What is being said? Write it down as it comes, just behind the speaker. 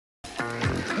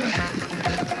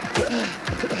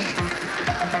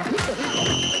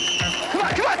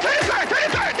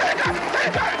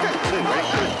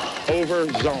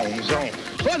Zone.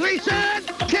 4-3 set.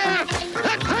 Count.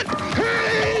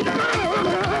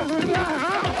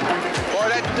 Boy,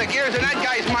 the gears in that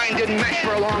guy's mind didn't mesh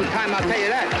for a long time, I'll tell you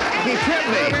that. He tripped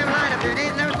me. Program lineup. There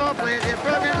ain't no ball players. Your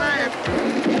program lineup.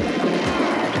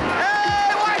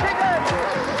 Hey, Washington!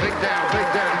 Big down.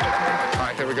 All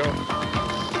right, there we go.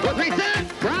 4-3 set.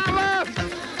 Bravo.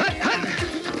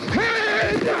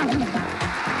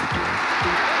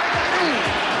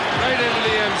 Right into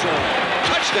the end zone.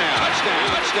 Touchdown.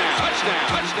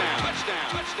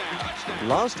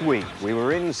 Last week, we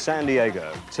were in San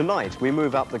Diego. Tonight, we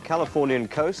move up the Californian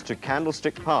coast to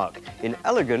Candlestick Park in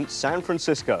elegant San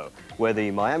Francisco, where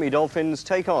the Miami Dolphins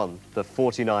take on the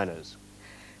 49ers.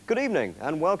 Good evening,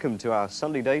 and welcome to our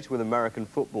Sunday date with American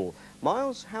football.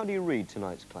 Miles, how do you read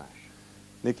tonight's clash?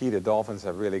 Nicky, the Dolphins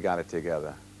have really got it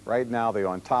together. Right now, they're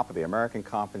on top of the American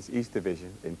Conference East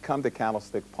Division and come to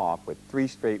Candlestick Park with 3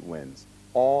 straight wins,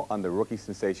 all under rookie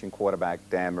sensation quarterback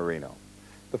Dan Marino.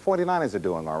 The 49ers are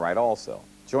doing all right also.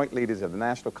 Joint leaders of the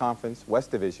National Conference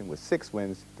West Division with 6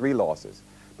 wins, 3 losses,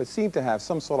 but seem to have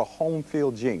some sort of home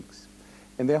field jinx.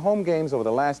 In their home games over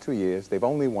the last 2 years, they've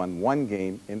only won 1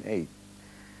 game in 8.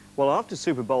 Well, after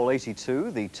Super Bowl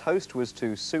 82, the toast was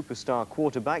to superstar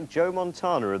quarterback Joe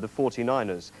Montana of the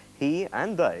 49ers. He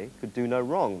and they could do no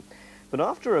wrong. But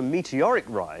after a meteoric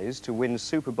rise to win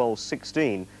Super Bowl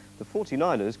 16, the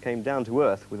 49ers came down to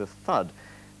earth with a thud.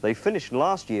 They finished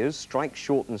last year's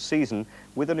strike-shortened season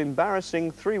with an embarrassing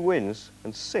 3 wins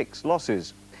and 6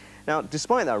 losses. Now,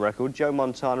 despite that record, Joe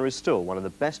Montana is still one of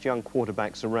the best young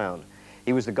quarterbacks around.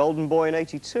 He was the Golden Boy in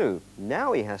 '82.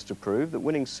 Now he has to prove that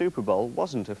winning Super Bowl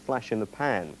wasn't a flash in the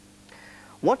pan.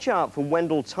 Watch out for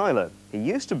Wendell Tyler. He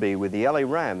used to be with the LA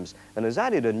Rams and has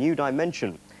added a new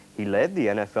dimension. He led the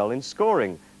NFL in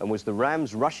scoring and was the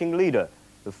Rams' rushing leader.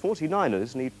 The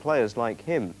 49ers need players like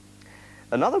him.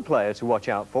 Another player to watch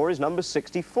out for is number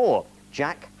 64,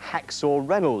 Jack Hacksaw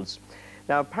Reynolds.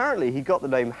 Now, apparently he got the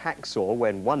name Hacksaw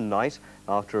when one night,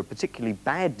 after a particularly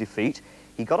bad defeat,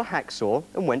 he got a hacksaw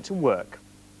and went to work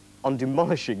on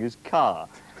demolishing his car.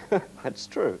 That's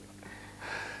true.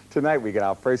 Tonight, we get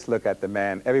our first look at the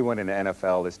man everyone in the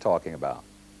NFL is talking about,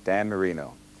 Dan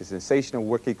Marino, the sensational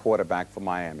rookie quarterback for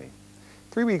Miami.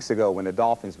 3 weeks ago, when the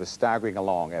Dolphins were staggering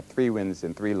along at 3 wins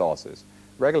and 3 losses,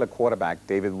 regular quarterback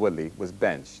David Woodley was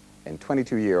benched, and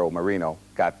 22-year-old Marino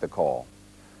got the call.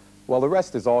 Well, the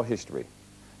rest is all history.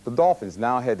 The Dolphins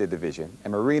now head the division,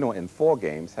 and Marino in 4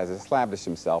 games has established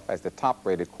himself as the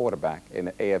top-rated quarterback in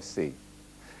the AFC.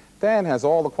 Dan has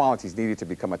all the qualities needed to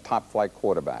become a top-flight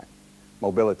quarterback: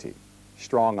 mobility,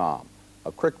 strong arm,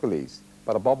 a quick release,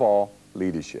 but above all,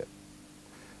 leadership.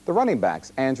 The running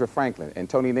backs, Andrew Franklin and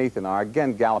Tony Nathan, are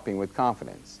again galloping with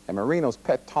confidence, and Marino's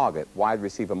pet target, wide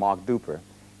receiver Mark Duper,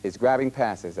 is grabbing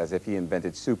passes as if he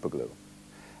invented superglue.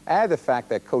 Add the fact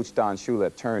that Coach Don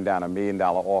Shula turned down a $1 million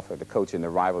offer to coach in the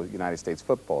rival United States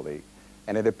Football League,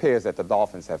 and it appears that the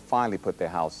Dolphins have finally put their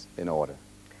house in order.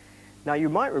 Now, you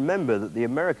might remember that the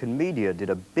American media did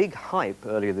a big hype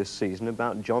earlier this season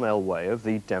about John Elway of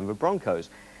the Denver Broncos.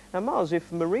 Now, Miles,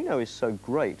 if Marino is so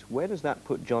great, where does that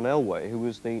put John Elway, who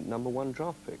was the #1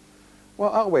 draft pick?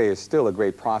 Well, Elway is still a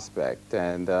great prospect,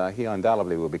 and he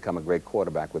undoubtedly will become a great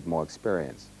quarterback with more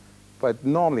experience. But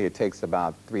normally it takes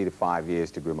about 3 to 5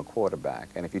 years to groom a quarterback.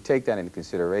 And if you take that into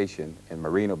consideration, and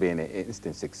Marino being an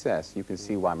instant success, you can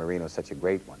see why Marino is such a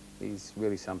great one. He's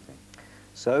really something.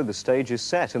 So the stage is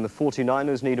set, and the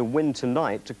 49ers need a win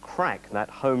tonight to crack that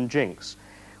home jinx.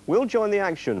 We'll join the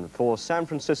action for San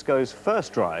Francisco's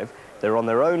first drive. They're on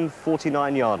their own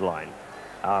 49-yard line.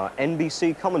 Our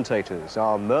NBC commentators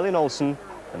are Merlin Olsen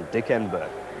and Dick Enberg.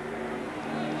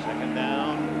 Second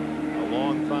down, a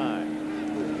long 5.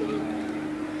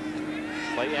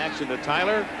 Play action to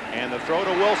Tyler, and the throw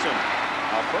to Wilson.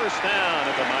 A first down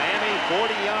at the Miami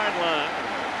 40-yard line.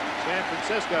 San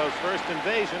Francisco's first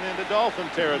invasion into Dolphin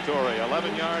territory.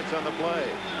 11 yards on the play.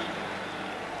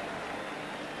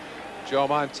 Joe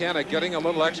Montana getting a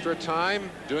little extra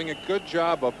time, doing a good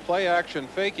job of play action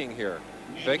faking here.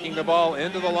 Faking the ball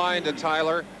into the line to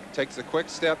Tyler, takes a quick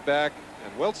step back,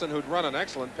 and Wilson, who'd run an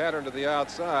excellent pattern to the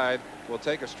outside, will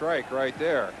take a strike right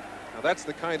there. Now, that's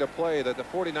the kind of play that the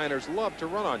 49ers love to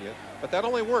run on you, but that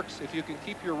only works if you can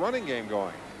keep your running game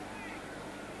going.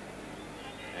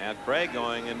 And Craig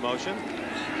going in motion.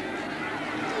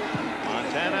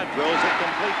 Montana drills it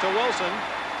complete to Wilson.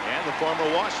 And the former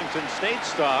Washington State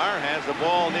star has the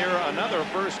ball near another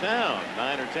first down.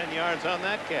 9 or 10 yards on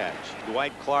that catch.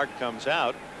 Dwight Clark comes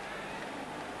out.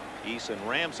 Eason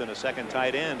Ramson, a second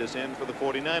tight end, is in for the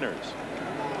 49ers.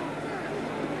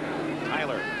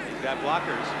 Tyler, he's got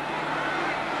blockers.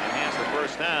 And has for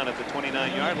first down at the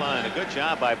 29-yard line. A good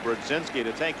job by Brudzinski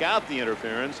to take out the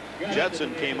interference.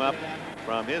 Judson came up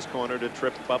from his corner to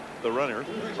trip up the runner.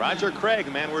 Roger Craig,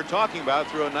 the man we're talking about,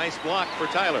 threw a nice block for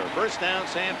Tyler. First down,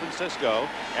 San Francisco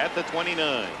at the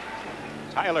 29.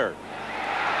 Tyler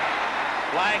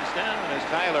flags down as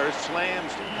Tyler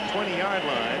slams to the 20-yard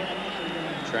line.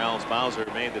 Charles Bowser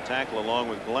made the tackle along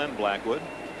with Glenn Blackwood.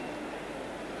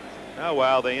 Now,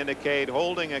 while they indicate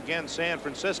holding against San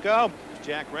Francisco,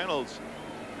 Jack Reynolds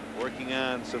working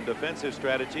on some defensive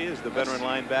strategies. The veteran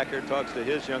linebacker talks to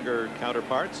his younger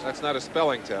counterparts. That's not a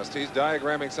spelling test. He's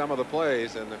diagramming some of the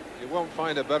plays, and you won't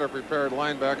find a better prepared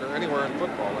linebacker anywhere in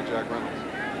football than Jack Reynolds.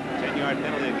 10-yard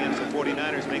penalty against the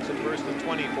 49ers makes it first and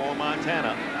 20 for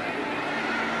Montana.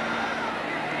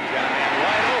 He's got a man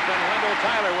wide open. Wendell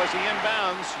Tyler, was he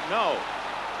inbounds? No.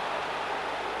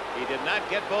 He did not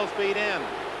get both feet in.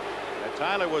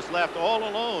 Tyler was left all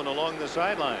alone along the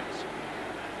sidelines.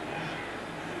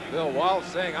 Bill Walsh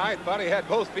saying, I thought he had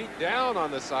both feet down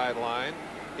on the sideline.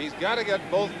 He's got to get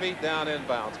both feet down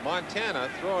inbounds. Montana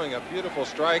throwing a beautiful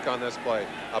strike on this play.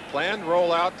 A planned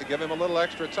rollout to give him a little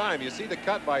extra time. You see the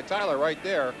cut by Tyler right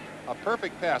there. A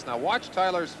perfect pass. Now watch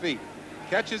Tyler's feet.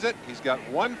 Catches it. He's got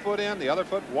one foot in. The other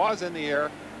foot was in the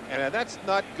air. And that's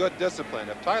not good discipline.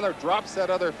 If Tyler drops that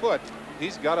other foot,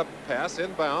 he's got to pass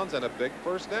inbounds and a big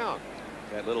first down.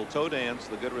 That little toe dance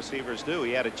the good receivers do.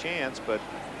 He had a chance, but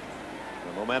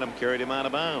the momentum carried him out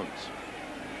of bounds.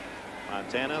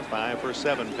 Montana 5 for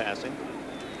 7 passing.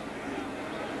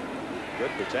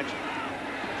 Good protection.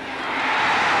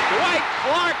 Dwight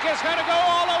Clark is going to go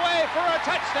all the way for a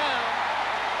touchdown.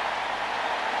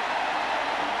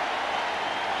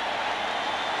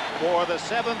 For the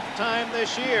 7th time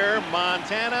this year,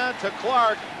 Montana to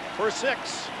Clark for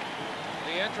 6.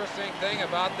 The interesting thing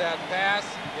about that pass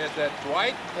is that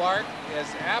Dwight Clark is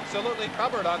absolutely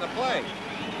covered on the play.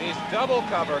 He's double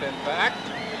covered, in fact,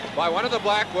 by one of the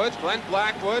Blackwoods, Glenn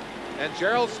Blackwood and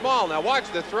Gerald Small. Now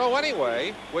watch the throw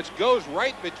anyway, which goes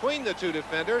right between the two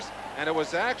defenders, and it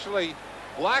was actually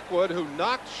Blackwood who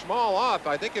knocked Small off.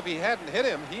 I think if he hadn't hit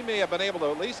him, he may have been able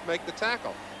to at least make the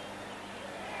tackle.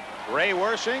 Ray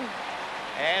Wershing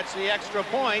adds the extra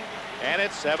point, and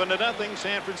it's 7-0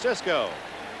 San Francisco.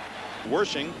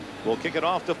 Wershing will kick it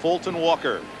off to Fulton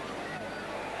Walker.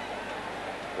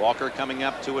 Walker coming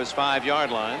up to his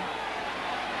 5-yard line.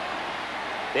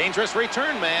 Dangerous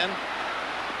return man.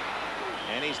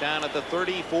 And he's down at the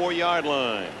 34-yard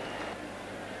line.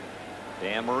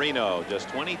 Dan Marino, just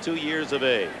 22 years of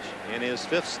age, in his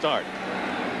 5th start.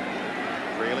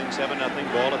 Trailing 7-0,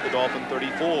 ball at the Dolphin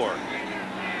 34.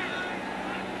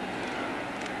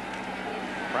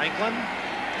 Franklin,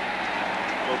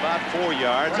 about 4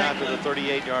 yards out to the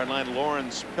 38-yard line.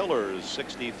 Lawrence Pillars,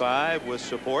 65, with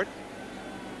support.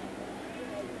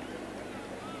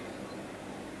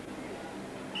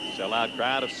 Sellout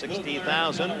crowd of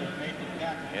 60,000.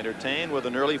 Entertained with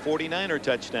an early 49er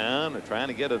touchdown. They're trying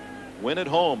to get a win at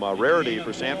home, a rarity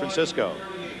for San Francisco.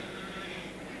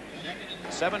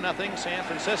 7-0 San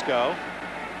Francisco.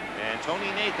 And Tony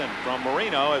Nathan from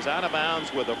Marino is out of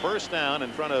bounds with a first down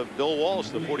in front of Bill Walsh,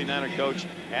 the 49er coach,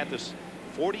 at the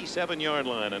 47-yard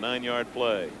line, a 9-yard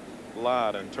play.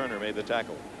 Lott and Turner made the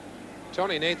tackle.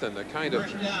 Tony Nathan, the kind of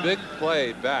big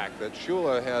play back that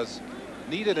Shula has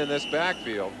needed in this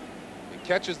backfield. He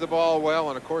catches the ball well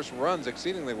and, of course, runs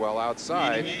exceedingly well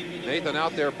outside. Nathan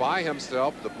out there by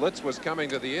himself. The blitz was coming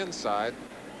to the inside.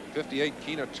 58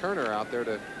 Keena Turner out there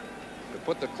to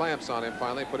put the clamps on him,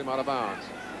 finally put him out of bounds.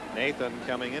 Nathan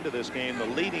coming into this game the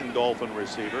leading Dolphin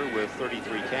receiver with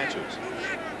 33 catches.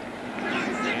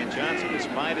 And Johnson,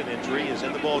 despite an injury, is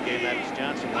in the ball game. That is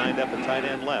Johnson lined up at tight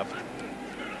end left.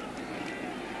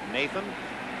 Nathan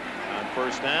on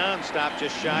first down, stopped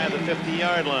just shy of the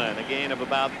 50-yard line. A gain of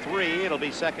about 3. It'll be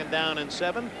 2nd down and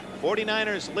 7.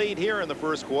 49ers lead here in the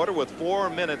first quarter with 4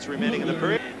 minutes remaining in the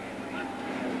period.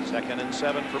 2nd and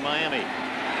 7 for Miami. Marino.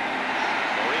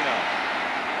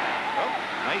 Oh,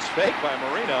 nice fake by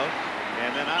Marino.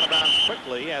 And then out of bounds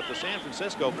quickly at the San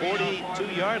Francisco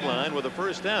 42-yard line with a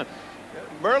first down.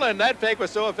 Merlin, that fake was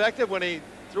so effective when he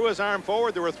threw his arm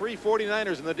forward. There were 3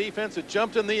 49ers in the defense that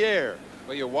jumped in the air.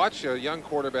 Well, you watch a young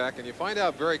quarterback and you find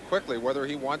out very quickly whether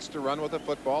he wants to run with the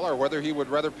football or whether he would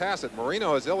rather pass it.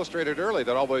 Marino has illustrated early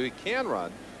that although he can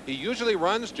run, he usually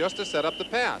runs just to set up the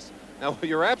pass. Now,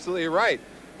 you're absolutely right.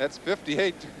 That's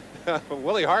 58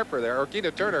 Willie Harper there, or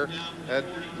Keena Turner, and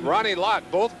Ronnie Lott,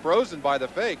 both frozen by the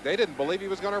fake. They didn't believe he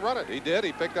was going to run it. He did.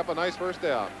 He picked up a nice first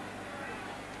down.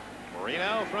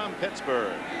 Marino from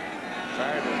Pittsburgh.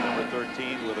 Retired as number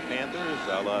 13 with the Panthers,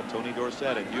 a la Tony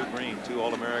Dorsett and Hugh Green, 2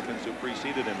 All-Americans who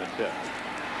preceded him at Pitt.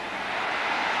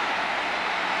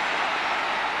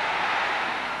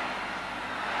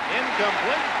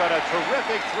 incomplete, but a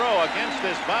terrific throw against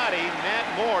his body. Nat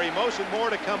Moore, he motioned Moore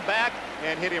to come back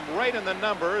and hit him right in the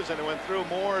numbers, and it went through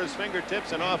Moore's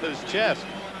fingertips and off his chest.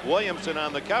 Williamson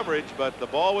on the coverage, but the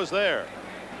ball was there.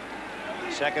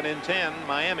 2nd and 10,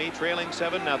 Miami trailing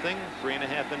 7-0.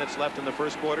 3.5 minutes left in the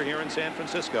first quarter here in San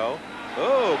Francisco.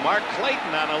 Oh, Mark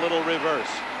Clayton on a little reverse.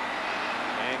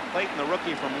 And Clayton, the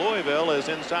rookie from Louisville, is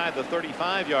inside the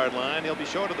 35-yard line. He'll be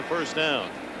short of the first down.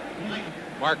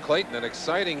 Mark Clayton, an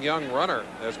exciting young runner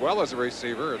as well as a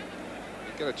receiver.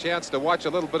 You get a chance to watch a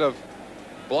little bit of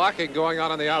blocking going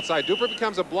on the outside. Duper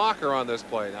becomes a blocker on this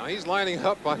play. Now he's lining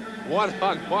up on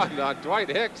one-on-one on Dwight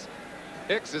Hicks.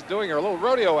 Hicks is doing her little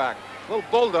rodeo act, a little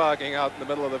bulldogging out in the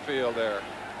middle of the field there.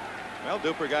 Well,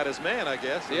 Duper got his man, I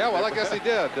guess. Yeah, well, I guess he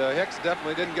did. Hicks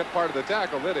definitely didn't get part of the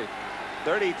tackle, did he?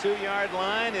 32-yard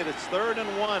line, and it's 3rd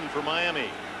and 1 for Miami.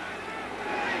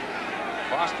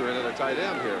 Foster into their tight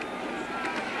end here.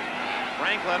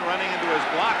 Franklin running into his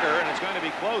blocker, and it's going to be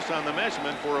close on the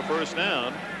measurement for a first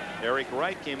down. Eric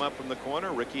Wright came up from the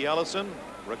corner. Ricky Ellison,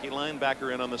 rookie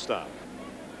linebacker, in on the stop.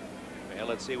 Well,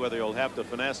 let's see whether he'll have to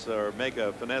finesse or make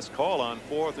a finesse call on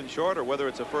 4th and short, or whether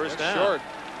it's a first down. Short.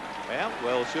 Well,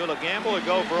 we'll shoot a gamble or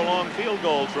go for a long field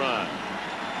goal try.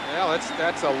 Well,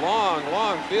 that's a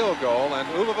long field goal, and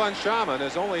Uwe von Schamann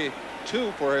is only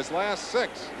 2 for his last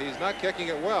 6. He's not kicking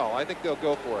it well. I think they'll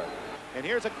go for it. And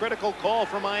here's a critical call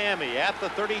for Miami at the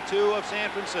 32 of San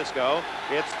Francisco.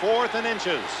 It's 4th and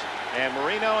inches, and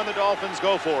Marino and the Dolphins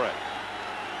go for it.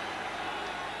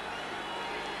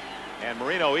 And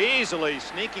Marino easily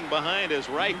sneaking behind his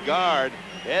right guard,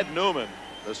 Ed Newman,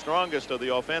 the strongest of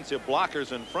the offensive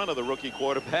blockers in front of the rookie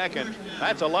quarterback, and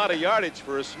that's a lot of yardage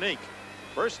for a sneak.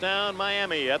 First down,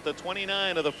 Miami at the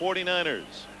 29 of the 49ers.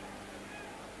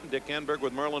 Dick Enberg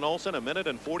with Merlin Olsen. 1 minute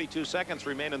and 42 seconds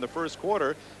remain in the first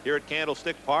quarter here at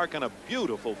Candlestick Park on a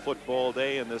beautiful football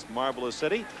day in this marvelous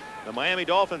city. The Miami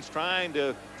Dolphins, trying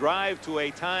to drive to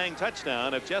a tying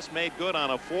touchdown, have just made good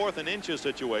on a 4th and inches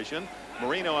situation.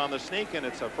 Marino on the sneak, and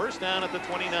it's a first down at the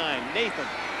 29. Nathan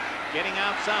getting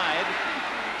outside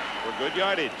for good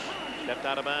yardage. Stepped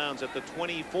out of bounds at the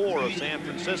 24 of San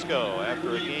Francisco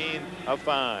after a gain of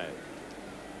 5.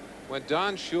 When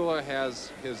Don Shula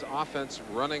has his offense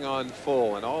running on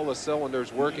full and all the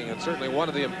cylinders working, and certainly one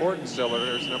of the important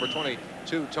cylinders, number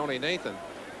 22, Tony Nathan,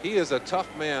 he is a tough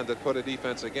man to put a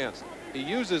defense against. He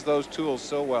uses those tools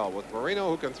so well. With Marino,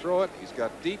 who can throw it, he's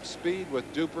got deep speed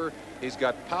with Duper, he's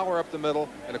got power up the middle,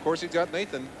 and of course he's got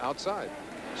Nathan outside.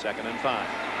 2nd and 5.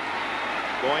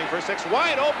 Going for 6,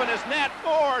 wide open is Nat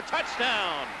Moore.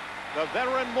 Touchdown. The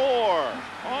veteran Moore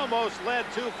almost led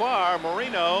too far.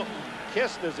 Marino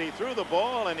kissed as he threw the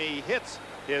ball, and he hits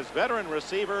his veteran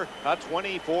receiver. A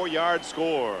 24-yard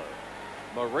score.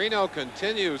 Marino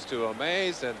continues to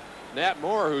amaze, and Nat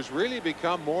Moore, who's really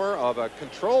become more of a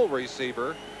control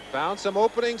receiver, found some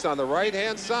openings on the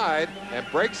right-hand side and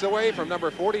breaks away from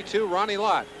number 42, Ronnie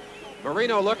Lott.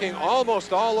 Marino looking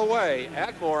almost all the way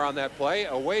at Moore on that play,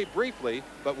 away briefly,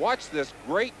 but watch this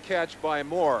great catch by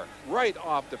Moore, right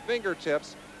off the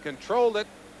fingertips, controlled it.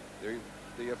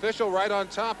 The official right on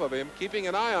top of him, keeping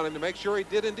an eye on him to make sure he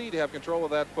did indeed have control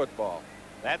of that football.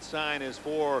 That sign is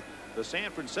for the San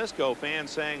Francisco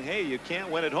fans saying, hey, you can't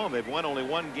win at home. They've won only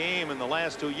 1 game in the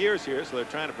last 2 years here, so they're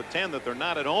trying to pretend that they're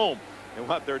not at home and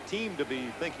want their team to be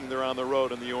thinking they're on the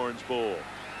road in the Orange Bowl.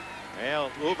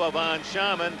 Well, Uwe von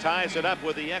Schamann ties it up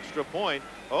with the extra point.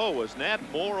 Oh, was Nat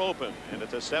Moore open, and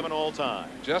it's a 7-all tie.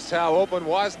 Just how open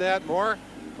was Nat Moore?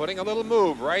 Putting a little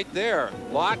move right there.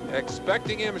 Lott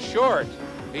expecting him short.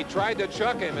 He tried to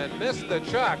chuck him and missed the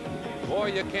chuck.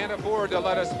 Boy, you can't afford to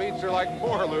let a speedster like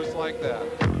Moore loose like that.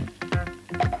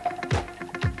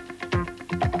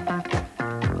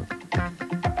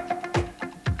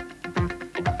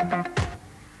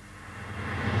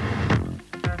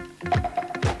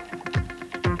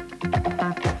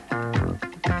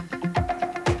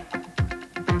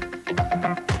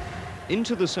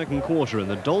 Into the second quarter, and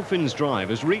the Dolphins' drive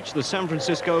has reached the San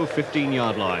Francisco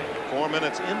 15-yard line. 4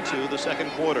 minutes into the second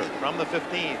quarter from the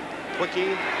 15. Quickie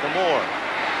to Moore.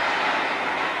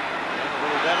 And the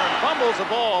little veteran fumbles the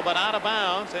ball, but out of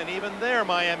bounds, and even there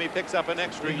Miami picks up an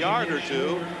extra yard or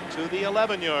two to the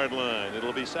 11-yard line.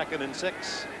 It'll be 2nd and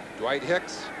 6. Dwight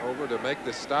Hicks over to make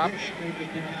the stop.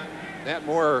 Nat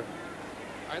Moore,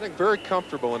 I think, very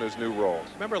comfortable in his new role.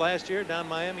 Remember last year down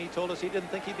Miami, he told us he didn't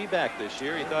think he'd be back this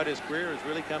year. He thought his career was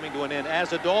really coming to an end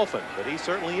as a Dolphin, but he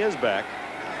certainly is back.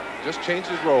 Just changed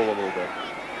his role a little bit.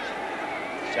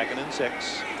 2nd and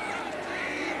 6.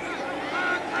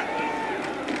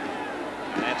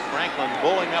 That's Franklin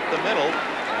bowling up the middle,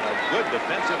 and a good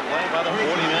defensive play by the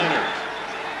 49ers.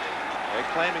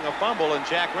 They're claiming a fumble, and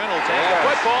Jack Reynolds has the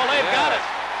football. They've got it.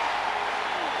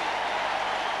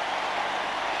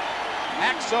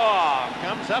 Hacksaw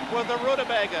comes up with the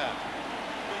rutabaga.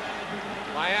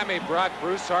 Miami brought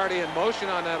Bruce Hardy in motion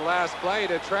on that last play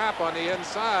to trap on the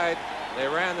inside. They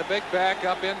ran the big back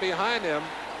up in behind him,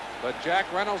 but Jack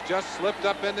Reynolds just slipped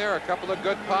up in there, a couple of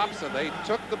good pops, and they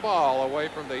took the ball away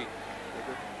from the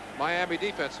Miami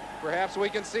defense. Perhaps we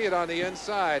can see it on the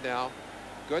inside now.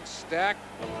 Good stack,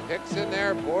 Hicks in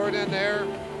there, Board in there.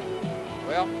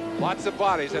 Well, lots of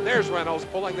bodies, and there's Reynolds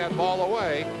pulling that ball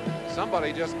away.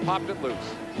 Somebody just popped it loose.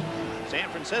 San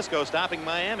Francisco stopping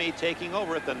Miami, taking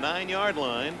over at the 9-yard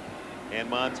line, and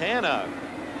Montana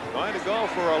going to go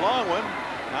for a long one.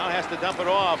 Now has to dump it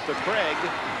off to Craig,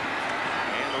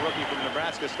 and the rookie from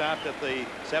Nebraska stopped at the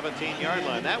 17-yard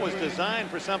line. That was designed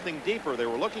for something deeper. They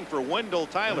were looking for Wendell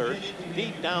Tyler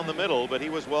deep down the middle, but he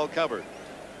was well covered.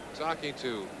 Talking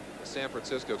to the San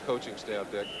Francisco coaching staff,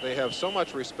 Dick, they have so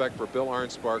much respect for Bill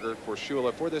Arnsparger, for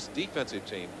Shula, for this defensive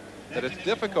team, that it's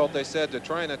difficult, they said, to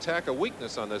try and attack a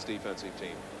weakness on this defensive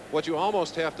team. What you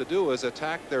almost have to do is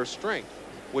attack their strength,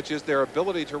 which is their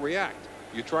ability to react.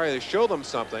 You try to show them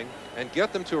something and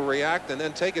get them to react and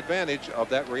then take advantage of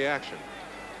that reaction.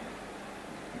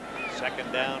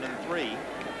 2nd down and 3.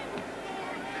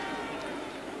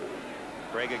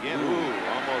 Craig again. Ooh,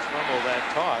 almost fumbled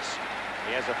that toss.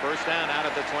 He has a 1st down out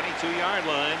at the 22-yard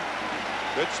line.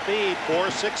 Good speed,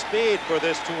 4.6 speed for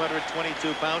this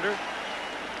 222-pounder.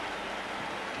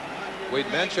 We'd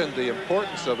mentioned the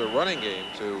importance of the running game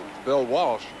to Bill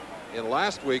Walsh. In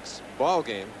last week's ball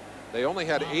game, they only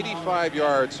had 85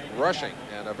 yards rushing,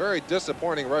 and a very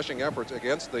disappointing rushing effort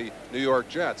against the New York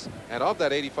Jets. And of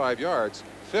that 85 yards,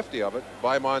 50 of it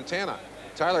by Montana.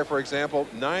 Tyler, for example,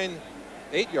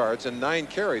 8 yards and 9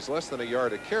 carries, less than a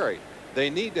yard a carry. They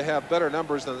need to have better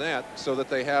numbers than that so that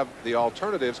they have the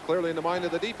alternatives clearly in the mind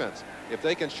of the defense. If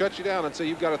they can shut you down and say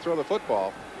you've got to throw the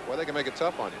football, well, they can make it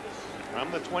tough on you.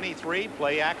 From the 23,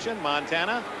 play action,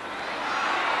 Montana.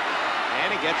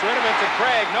 And he gets rid of it to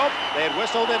Craig. Nope, they had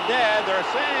whistled it dead. They're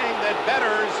saying that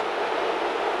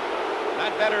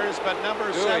not Betters, but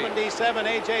number 77,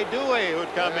 A.J. Dewey,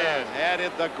 who'd come in, had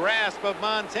it the grasp of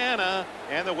Montana,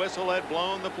 and the whistle had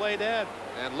blown the play dead.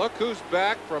 And look who's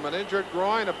back from an injured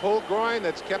groin, a pulled groin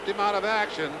that's kept him out of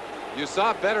action. You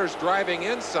saw Betters driving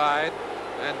inside,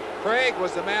 and Craig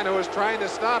was the man who was trying to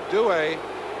stop Dewey.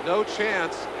 No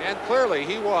chance, and clearly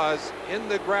he was in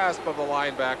the grasp of the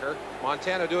linebacker.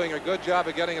 Montana doing a good job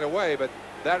of getting it away, but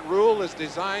that rule is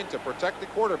designed to protect the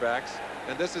quarterbacks,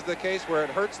 and this is the case where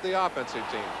it hurts the offensive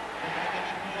team.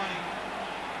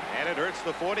 And it hurts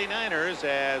the 49ers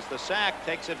as the sack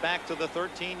takes it back to the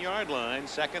 13-yard line,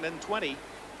 2nd and 20.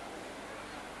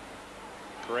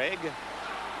 Craig.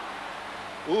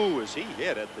 Ooh, is he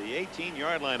hit at the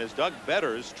 18-yard line as Doug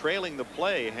Betters, trailing the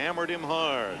play, hammered him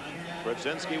hard.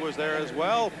 Brzezinski was there as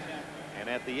well. And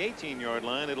at the 18-yard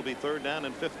line, it'll be 3rd down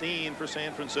and 15 for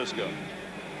San Francisco.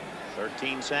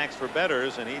 13 sacks for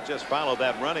Betters, and he just followed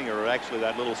that running, or actually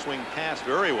that little swing pass,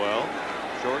 very well.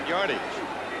 Short yardage.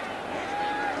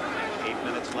 8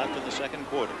 minutes left in the 2nd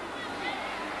quarter.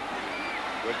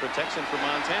 Good protection for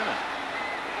Montana.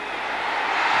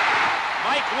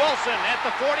 Mike Wilson at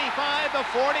the 45, the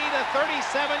 40, the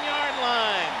 37-yard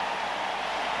line.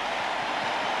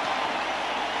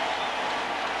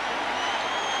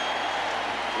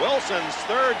 Wilson's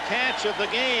 3rd catch of the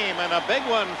game, and a big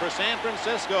one for San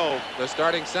Francisco. The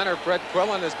starting center, Fred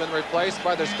Quillen, has been replaced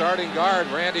by the starting guard,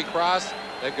 Randy Cross.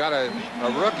 They've got a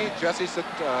rookie, Jesse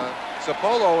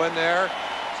Sapolo, in there.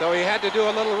 So he had to do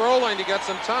a little rolling to get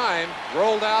some time.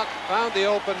 Rolled out, found the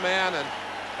open man, and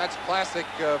that's classic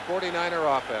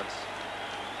 49er offense.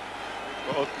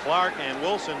 Both Clark and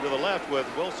Wilson to the left, with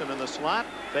Wilson in the slot.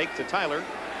 Fake to Tyler,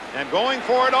 and going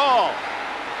for it all.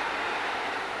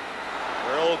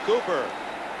 Earl Cooper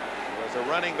was a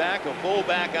running back, a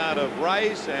fullback out of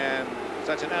Rice, and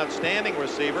such an outstanding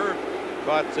receiver.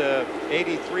 Caught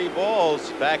 83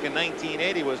 balls back in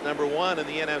 1980, was number 1 in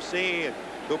the NFC.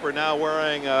 Cooper now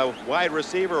wearing a wide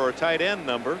receiver or tight end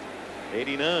number,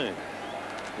 89.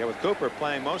 Yeah, with Cooper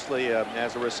playing mostly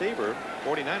as a receiver,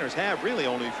 49ers have really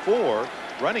only 4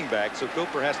 running backs, so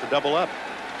Cooper has to double up.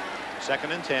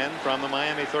 2nd and 10 from the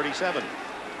Miami 37.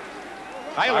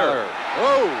 Tyler.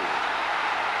 Whoa!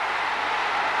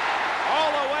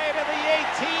 All the way to the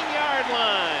 18-yard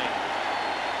line.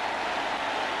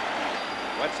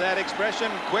 What's that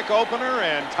expression? Quick opener,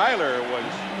 and Tyler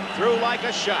was through like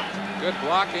a shot. Good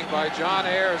blocking by John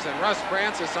Ayers and Russ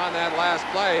Francis on that last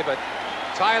play, but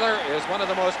Tyler is one of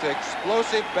the most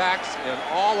explosive backs in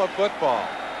all of football.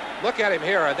 Look at him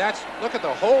here, and look at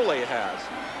the hole he has.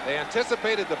 They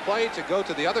anticipated the play to go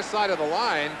to the other side of the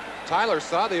line. Tyler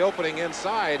saw the opening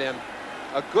inside, and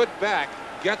a good back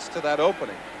gets to that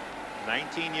opening.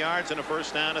 19 yards and a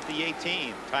first down at the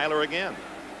 18. Tyler again.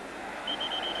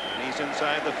 And he's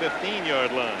inside the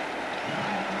 15-yard line.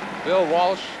 Bill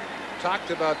Walsh talked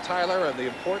about Tyler and the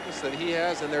importance that he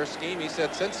has in their scheme. He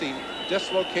said since he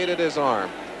dislocated his arm,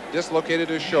 dislocated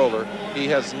his shoulder, he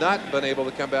has not been able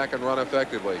to come back and run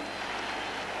effectively.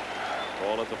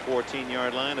 Ball at the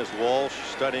 14-yard line as Walsh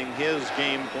studying his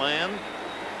game plan.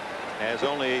 Has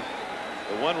only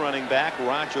the one running back,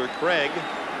 Roger Craig.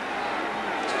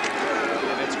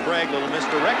 And it's Craig, little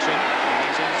misdirection. And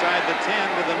he's inside the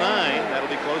 10 to the 9. That'll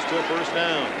be close to a first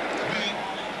down.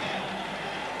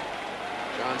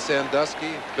 John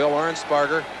Sandusky, Bill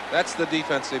Arnsparger, that's the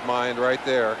defensive mind right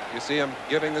there. You see him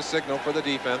giving the signal for the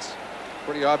defense.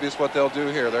 Pretty obvious what they'll do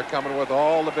here. They're coming with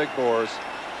all the big bores.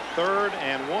 3rd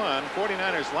and 1.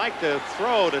 49ers like to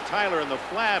throw to Tyler in the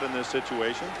flat in this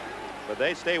situation, but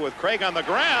they stay with Craig on the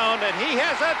ground, and he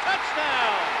has a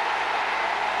touchdown.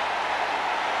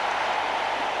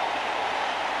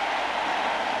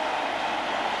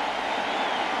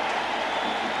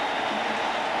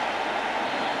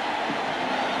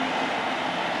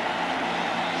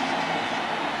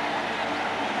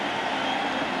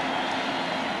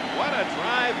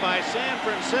 By San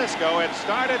Francisco. It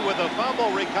started with a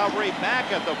fumble recovery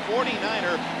back at the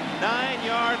 49er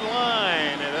 9-yard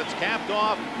line, and it's capped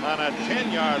off on a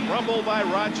 10-yard rumble by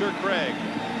Roger Craig.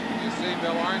 You see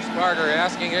Bill Arnsparger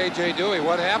asking A.J. Dewey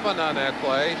what happened on that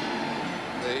play.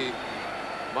 The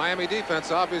Miami defense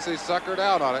obviously suckered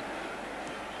out on it.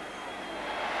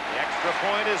 The extra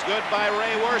point is good by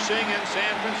Ray Wersching, and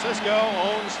San Francisco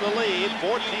owns the lead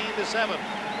 14-7.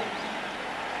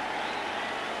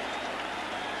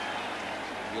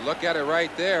 You look at it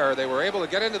right there. They were able to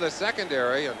get into the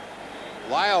secondary, and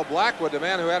Lyle Blackwood, the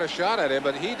man who had a shot at him,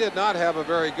 but he did not have a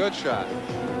very good shot.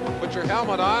 Put your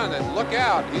helmet on and look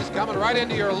out. He's coming right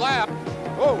into your lap.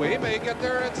 Oh, he may get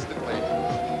there instantly.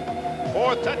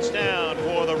 4th touchdown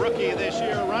for the rookie this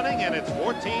year running, and it's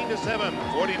 14-7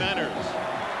 49ers.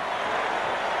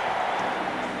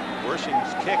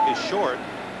 Wersching's kick is short.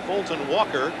 Fulton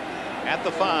Walker at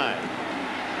the 5.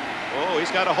 Oh,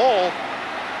 he's got a hole.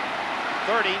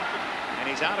 30, and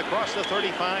he's out across the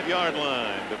 35-yard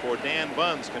line before Dan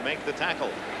Buns can make the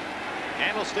tackle.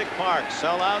 Candlestick Park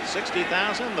sellout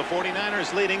 60,000. The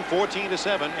 49ers leading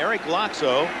 14-7. Eric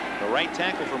Loxo, the right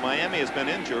tackle for Miami, has been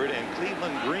injured, and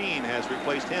Cleveland Green has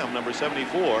replaced him, number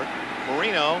 74.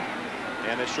 Marino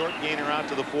and a short gainer out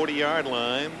to the 40-yard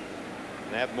line.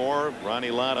 Nat Moore, Ronnie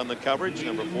Lott on the coverage,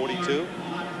 number 42.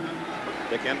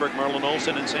 Dick Enberg, Merlin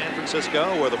Olsen in San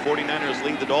Francisco, where the 49ers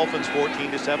lead the Dolphins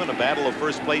 14-7, a battle of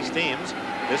first-place teams.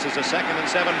 This is a 2nd and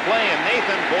 7 play, and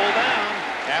Nathan pulled down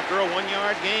after a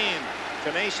 1-yard gain.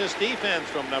 Tenacious defense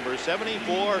from number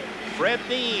 74, Fred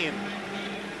Dean.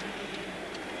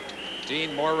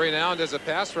 Dean, more renowned as a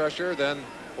pass rusher than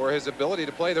for his ability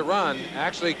to play the run,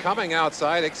 actually coming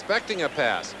outside expecting a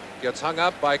pass. Gets hung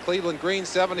up by Cleveland Green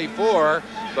 74,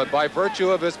 but by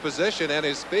virtue of his position and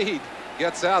his speed,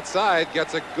 gets outside,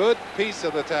 gets a good piece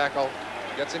of the tackle,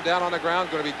 gets him down on the ground.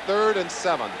 Going to be 3rd and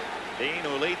 7. Dean,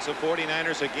 who leads the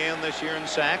 49ers again this year in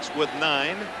sacks with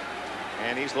 9,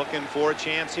 and he's looking for a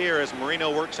chance here as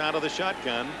Marino works out of the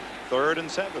shotgun. 3rd and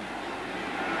 7.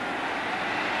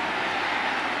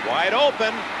 Wide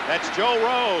open. That's Joe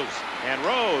Rose, and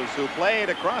Rose, who played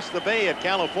across the bay at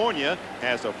California,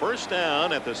 has a first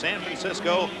down at the San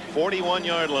Francisco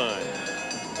 41-yard line.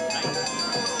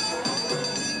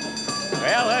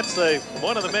 Well, that's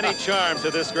one of the many charms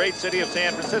of this great city of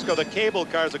San Francisco. The cable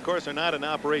cars, of course, are not in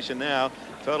operation now,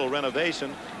 total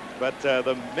renovation. But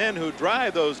the men who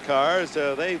drive those cars,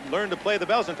 they learn to play the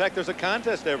bells. In fact, there's a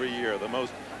contest every year, the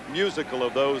most musical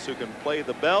of those who can play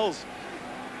the bells.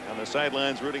 On the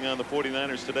sidelines rooting on the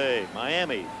 49ers today.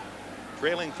 Miami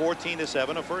trailing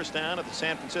 14-7, a first down at the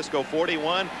San Francisco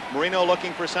 41. Marino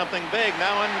looking for something big,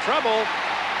 now in trouble.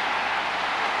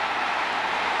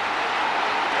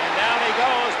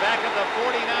 Goes back at the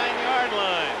 49-yard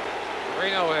line.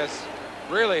 Marino has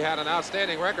really had an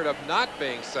outstanding record of not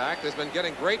being sacked, has been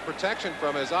getting great protection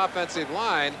from his offensive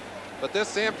line, but this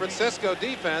San Francisco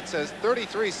defense has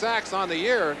 33 sacks on the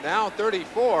year, now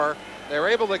 34. They're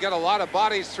able to get a lot of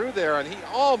bodies through there, and he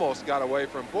almost got away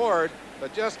from board,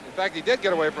 but in fact, he did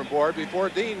get away from board before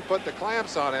Dean put the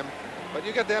clamps on him. But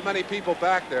you get that many people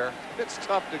back there, it's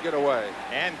tough to get away.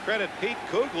 And credit Pete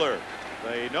Kugler,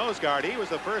 the nose guard. He was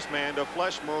the first man to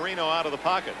flush Marino out of the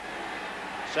pocket.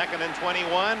 2nd and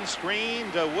 21,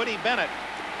 screen to Woody Bennett.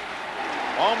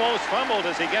 Almost fumbled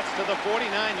as he gets to the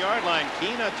 49-yard line.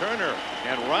 Keena Turner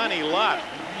and Ronnie Lott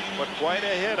put quite a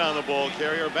hit on the ball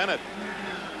carrier Bennett.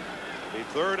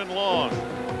 The 3rd and long.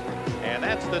 And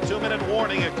that's the 2-minute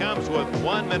warning. It comes with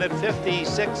 1 minute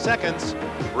 56 seconds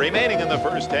remaining in the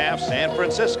first half. San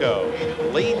Francisco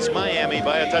leads Miami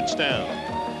by a touchdown.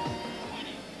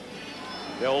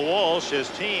 Bill Walsh, his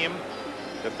team,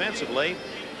 defensively,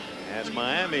 has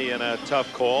Miami in a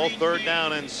tough call. 3rd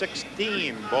down and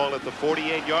 16. Ball at the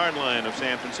 48-yard line of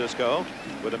San Francisco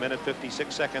with 1 minute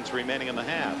 56 seconds remaining in the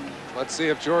half. Let's see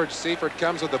if George Seifert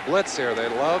comes with a blitz here. They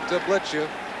love to blitz you.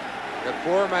 Got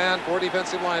 4-man, 4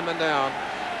 defensive linemen down.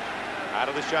 Out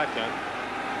of the shotgun.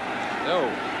 No.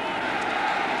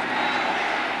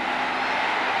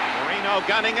 Marino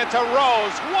gunning it to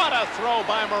Rose. What a throw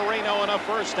by Marino, and a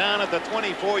first down at the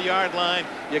 24-yard line.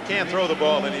 You can't throw the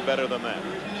ball any better than that.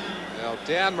 Well,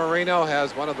 Dan Marino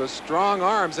has one of the strong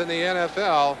arms in the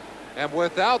NFL, and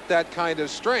without that kind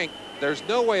of strength, there's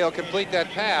no way he'll complete that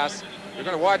pass. You're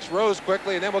going to watch Rose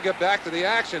quickly, and then we'll get back to the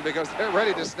action because they're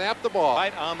ready to snap the ball.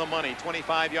 Right on the money.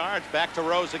 25 yards. Back to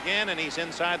Rose again, and he's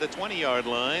inside the 20-yard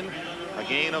line. A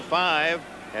gain of 5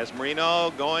 as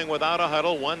Marino going without a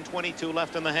huddle. 1:22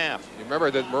 left in the half. You remember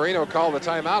that Marino called the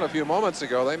timeout a few moments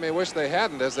ago. They may wish they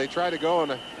hadn't as they try to go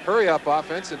on a hurry-up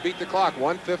offense and beat the clock.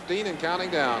 1:15 and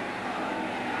counting down.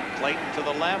 Clayton to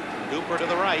the left, Cooper to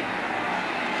the right.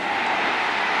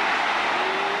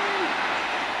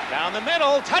 Down the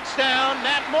middle, touchdown,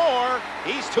 Nat Moore.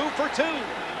 He's 2 for 2.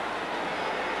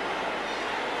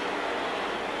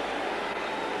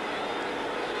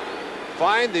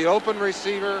 Find the open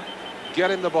receiver,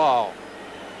 get him the ball.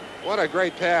 What a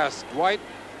great pass. Dwight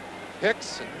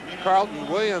Hicks and Carlton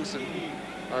Williamson,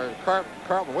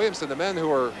 the men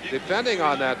who are defending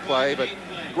on that play, but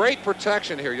great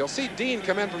protection here. You'll see Dean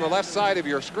come in from the left side of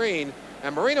your screen,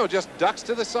 and Marino just ducks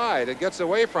to the side and gets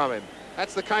away from him.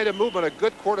 That's the kind of movement a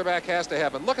good quarterback has to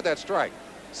have. And look at that strike.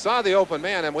 Saw the open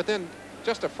man, and within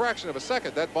just a fraction of a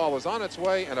second, that ball was on its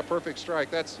way and a perfect strike.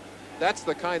 That's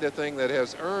the kind of thing that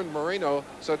has earned Marino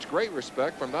such great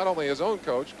respect from not only his own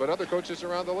coach, but other coaches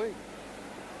around the league.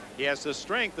 He has the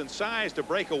strength and size to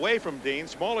break away from Dean.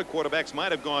 Smaller quarterbacks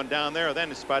might have gone down there, then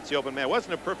he spots the open man. It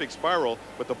wasn't a perfect spiral,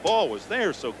 but the ball was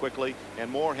there so quickly, and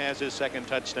Moore has his 2nd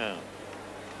touchdown.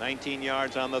 19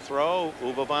 yards on the throw.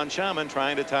 Uwe von Schamann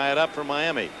trying to tie it up for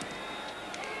Miami.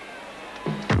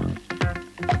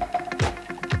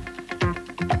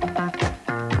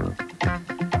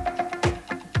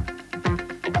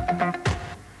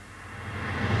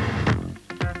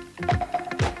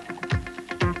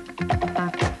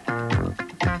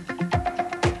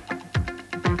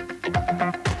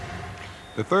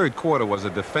 The 3rd quarter was a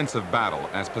defensive battle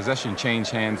as possession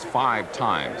changed hands 5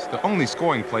 times, the only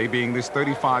scoring play being this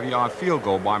 35-yard field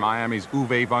goal by Miami's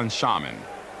Uwe von Schamann.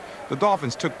 The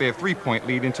Dolphins took their 3-point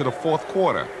lead into the 4th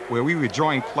quarter, where we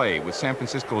rejoined play with San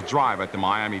Francisco's drive at the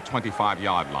Miami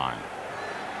 25-yard line.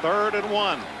 3rd and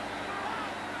 1.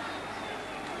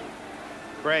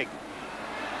 Craig.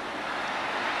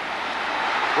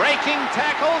 Breaking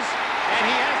tackles, and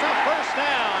he has a first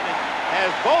down. As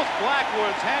both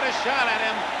Blackwoods had a shot at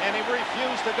him, and he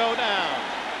refused to go down.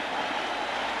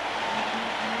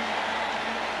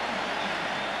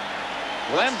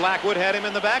 Glenn Blackwood had him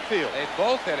in the backfield. They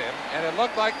both hit him, and it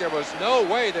looked like there was no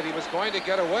way that he was going to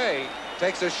get away.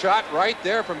 Takes a shot right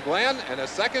there from Glenn, and a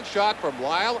second shot from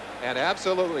Lyle, and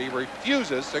absolutely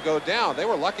refuses to go down. They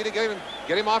were lucky to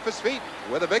get him off his feet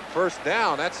with a big first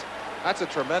down. That's a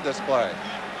tremendous play.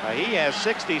 He has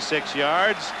 66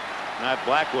 yards. Not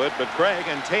Blackwood, but Craig,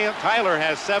 and Tyler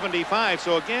has 75.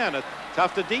 So again,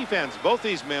 tough to defense. Both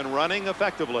these men running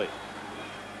effectively.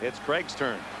 It's Craig's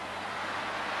turn.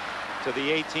 To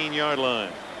the 18-yard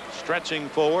line. Stretching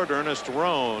forward, Ernest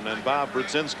Rohn and Bob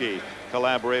Brzezinski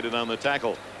collaborated on the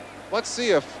tackle. Let's see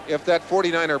if that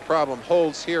 49er problem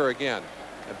holds here again.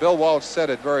 And Bill Walsh said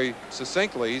it very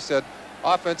succinctly. He said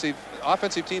offensive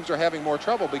teams are having more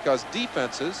trouble because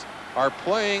defenses are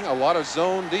playing a lot of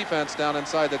zone defense down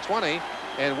inside the 20,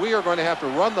 and we are going to have to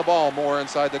run the ball more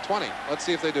inside the 20. Let's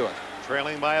see if they do it.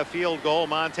 Trailing by a field goal.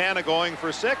 Montana going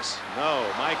for 6. No,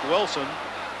 Mike Wilson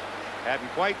hadn't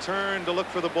quite turned to look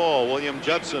for the ball. William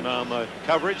Judson on the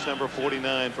coverage, number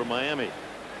 49 for Miami.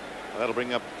 That'll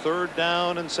bring up 3rd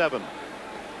down and 7.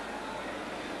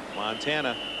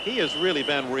 Montana, he has really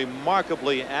been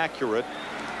remarkably accurate.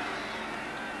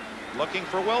 Looking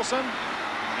for Wilson,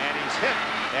 and he's hit.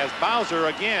 As Bowser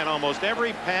again, almost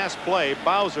every pass play,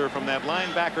 Bowser from that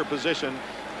linebacker position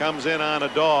comes in on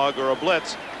a dog or a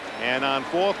blitz, And on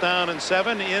 4th down and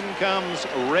 7, in comes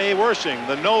Ray Wershing,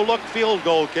 the no-look field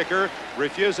goal kicker.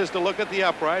 Refuses to look at the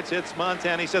uprights. Hits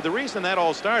Montana. He said the reason that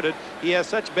all started, he has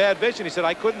such bad vision. He said,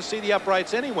 I couldn't see the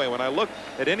uprights anyway. When I looked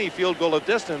at any field goal of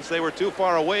distance, they were too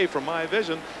far away from my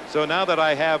vision. So now that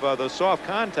I have the soft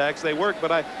contacts, they work.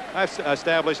 But I've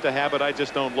established a habit. I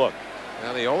just don't look.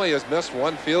 And he only has missed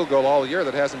one field goal all year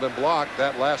that hasn't been blocked.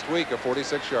 That last week, a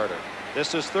 46-yarder.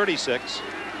 This is 36.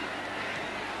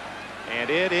 And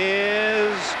it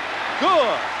is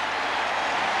good.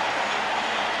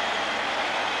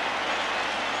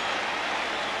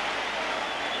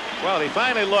 Well, he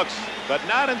finally looks, but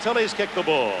not until he's kicked the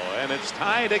ball. And it's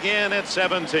tied again at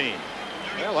 17.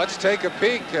 Well, let's take a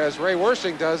peek as Ray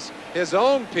Wershing does his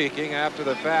own peeking after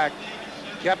the fact.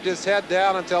 Kept his head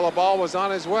down until the ball was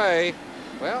on his way.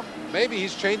 Well, maybe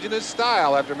he's changing his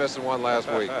style after missing one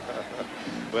last week.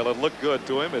 Well, it looked good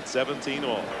to him at 17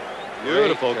 all.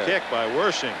 Beautiful kick by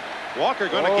Wershing. Walker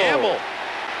going to gamble.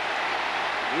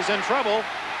 He's in trouble,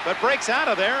 but breaks out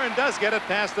of there and does get it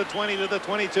past the 20 to the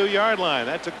 22-yard line.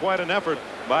 That took quite an effort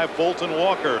by Fulton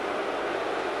Walker.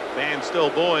 Fans still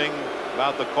booing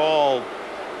about the call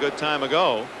a good time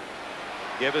ago.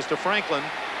 Give us to Franklin.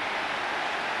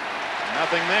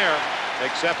 Nothing there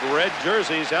except red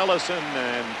jerseys. Ellison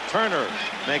and Turner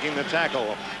making the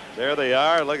tackle. There they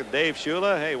are. Look at Dave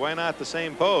Shula. Hey, why not the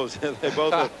same pose? They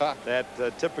both have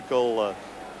that typical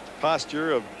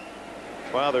posture of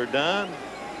Father Don,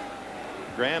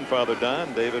 Grandfather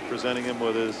Don. David presenting him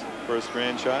with his first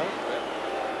grandchild.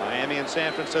 Miami and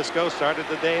San Francisco started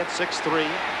the day at 6-3.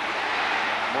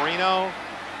 Marino.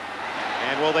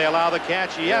 And will they allow the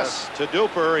catch? Yes, to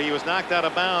Duper. He was knocked out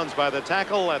of bounds by the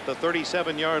tackle at the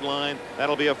 37-yard line.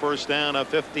 That'll be a first down, a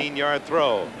 15-yard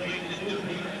throw.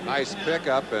 Nice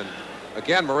pickup, and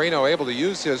again Marino able to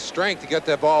use his strength to get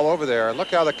that ball over there. And look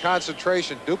how the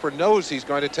concentration. Duper knows he's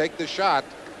going to take the shot,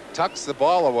 tucks the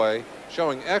ball away,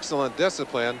 showing excellent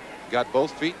discipline. Got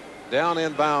both feet down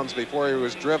in bounds before he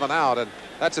was driven out, and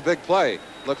that's a big play.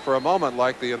 Looked for a moment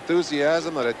like the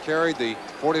enthusiasm that had carried the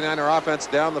 49er offense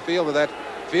down the field to that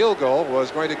field goal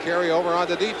was going to carry over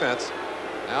onto defense.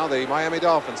 Now the Miami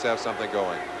Dolphins have something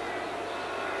going.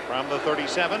 From the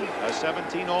 37, a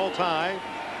 17-all tie.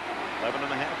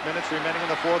 11.5 minutes remaining in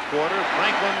the 4th quarter.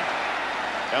 Franklin,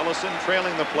 Ellison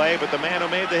trailing the play, but the man who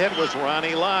made the hit was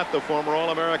Ronnie Lott, the former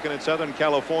All-American in Southern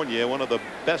California, one of the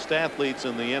best athletes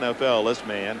in the NFL. This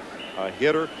man, a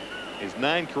hitter. His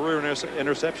 9 career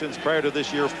interceptions prior to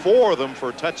this year, 4 of them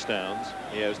for touchdowns.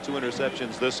 He has 2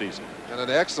 interceptions this season. And an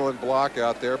excellent block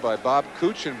out there by Bob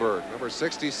Kuchenberg, number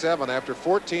 67. After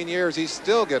 14 years, he's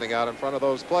still getting out in front of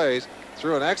those plays.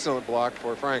 Threw an excellent block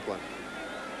for Franklin.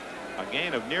 A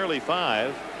gain of nearly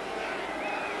 5.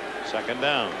 Second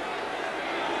down.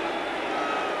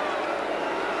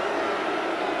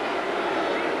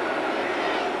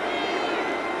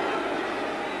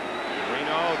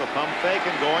 The pump fake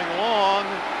and going long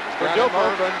for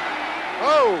Duper.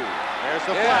 Oh, there's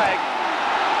the flag.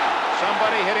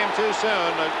 Somebody hit him too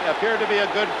soon. It appeared to be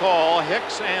a good call.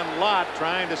 Hicks and Lott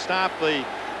trying to stop the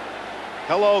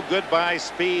hello goodbye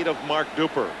speed of Mark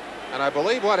Duper. And I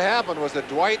believe what happened was that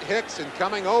Dwight Hicks, in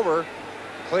coming over,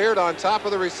 cleared on top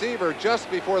of the receiver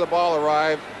just before the ball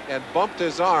arrived and bumped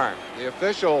his arm. The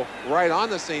official right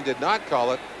on the scene did not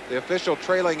call it. The official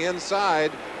trailing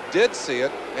inside did see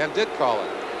it and did call it.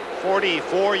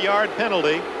 44-yard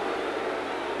penalty.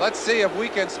 Let's see if we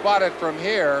can spot it from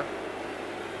here.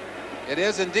 It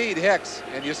is indeed Hicks,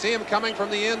 and you see him coming from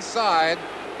the inside,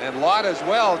 and Lott as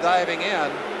well diving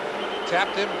in.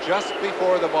 Tapped him just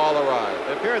before the ball arrived.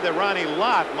 It appeared that Ronnie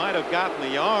Lott might have gotten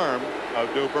the arm of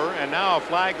Duper, and now a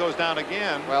flag goes down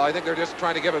again. Well, I think they're just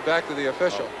trying to give it back to the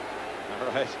official. Oh.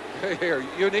 All right. Here,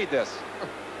 you need this.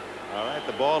 All right,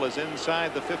 the ball is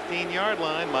inside the 15-yard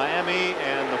line. Miami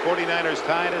and the 49ers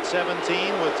tied at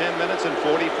 17 with 10 minutes and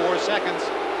 44 seconds.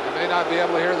 You may not be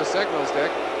able to hear the signals, Dick.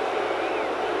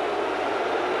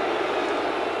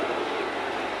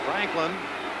 Franklin,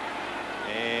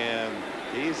 and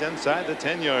he's inside the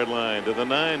 10-yard line to the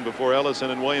 9 before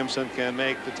Ellison and Williamson can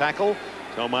make the tackle.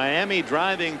 So Miami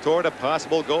driving toward a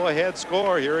possible go-ahead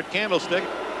score here at Candlestick.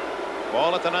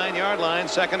 Ball at the 9-yard line,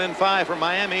 2nd and 5 for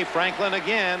Miami. Franklin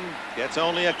again gets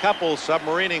only a couple.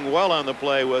 Submarining well on the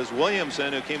play was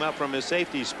Williamson, who came up from his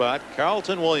safety spot.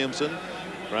 Carlton Williamson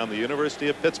from the University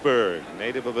of Pittsburgh,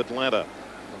 native of Atlanta.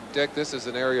 Dick, this is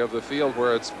an area of the field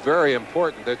where it's very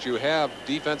important that you have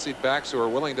defensive backs who are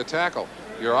willing to tackle.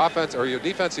 Your offense or your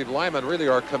defensive linemen really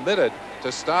are committed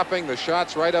to stopping the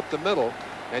shots right up the middle,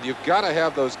 and you've got to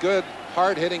have those good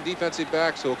hard-hitting defensive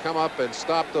backs who will come up and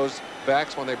stop those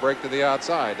backs when they break to the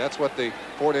outside. That's what the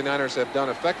 49ers have done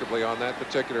effectively on that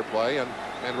particular play, and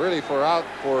really throughout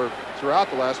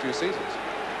the last few seasons.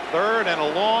 Third and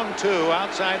a long 2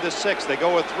 outside the 6. They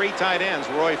go with 3 tight ends,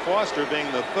 Roy Foster being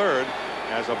the third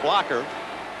as a blocker.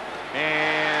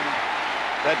 And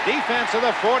the defense of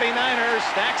the 49ers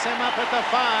stacks him up at the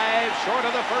 5, short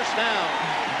of the first down.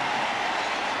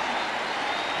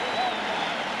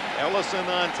 Ellison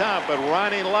on top, but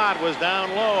Ronnie Lott was down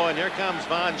low, and here comes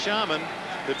Von Schamann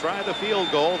to try the field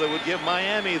goal that would give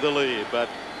Miami the lead. But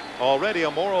already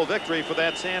a moral victory for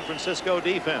that San Francisco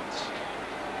defense.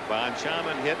 Von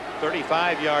Schamann hit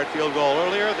 35-yard field goal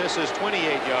earlier. This is 28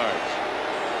 yards.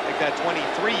 Make that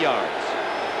 23 yards.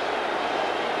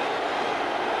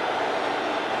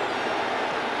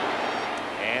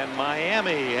 And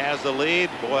Miami has the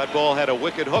lead. Boy, that ball had a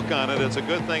wicked hook on it. It's a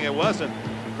good thing it wasn't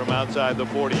from outside the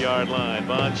 40-yard line.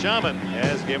 Von Schamann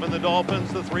has given the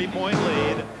Dolphins the 3-point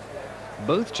lead.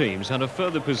 Both teams had a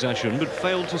further possession but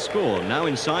failed to score. Now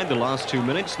inside the last 2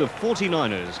 minutes, the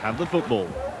 49ers have the football.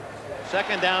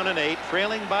 2nd down and 8,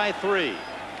 trailing by 3.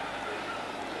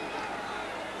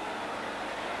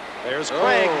 There's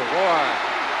Craig. Oh, boy.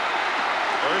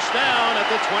 First down at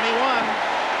the 21.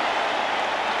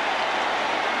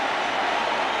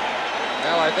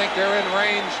 Well, I think they're in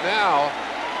range now.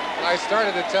 I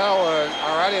started to tell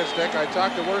our audience, Dick, I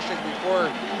talked to Wersching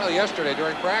before, well, yesterday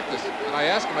during practice, and I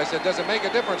asked him, I said, does it make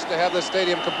a difference to have the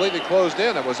stadium completely closed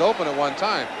in? It was open at one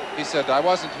time. He said, I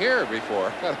wasn't here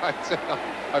before. And I said,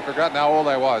 I've forgotten how old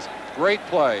I was. Great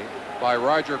play by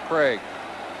Roger Craig,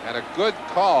 and a good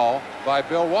call by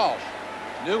Bill Walsh.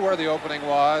 Knew where the opening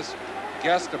was,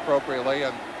 guessed appropriately,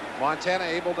 and Montana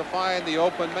able to find the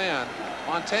open man.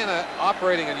 Montana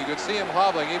operating, and you could see him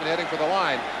hobbling, even heading for the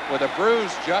line, with a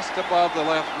bruise just above the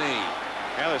left knee.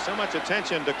 Yeah, there's so much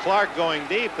attention to Clark going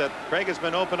deep that Craig has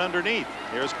been open underneath.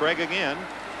 Here's Craig again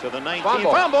to the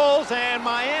 19. Fumbles, and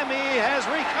Miami has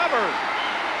recovered.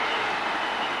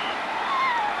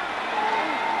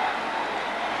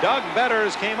 Doug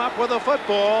Betters came up with a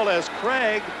football as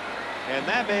Craig, and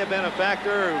that may have been a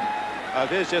factor of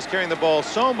his just carrying the ball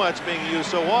so much, being used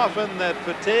so often, that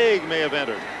fatigue may have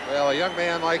entered. Well, a young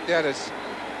man like that is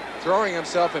throwing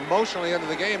himself emotionally into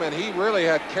the game, and he really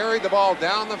had carried the ball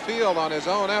down the field on his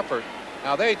own effort.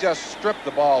 Now they just stripped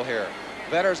the ball here.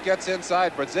 Betters gets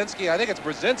inside. Brzezinski, I think it's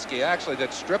Brzezinski actually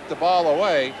that stripped the ball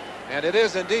away, and it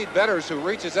is indeed Betters who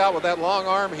reaches out with that long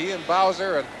arm, he and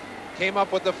Bowser, and came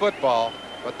up with the football.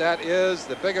 But that is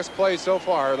the biggest play so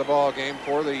far of the ball game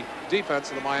for the defense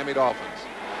of the Miami Dolphins.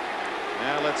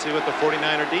 Now let's see what the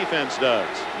 49er defense does.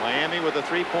 Miami with a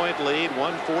 3-point lead,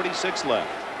 1:46 left.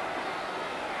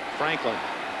 Franklin.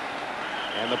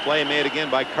 And the play made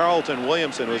again by Carlton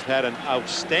Williamson, who's had an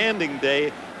outstanding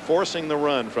day forcing the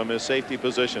run from his safety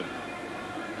position.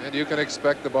 And you can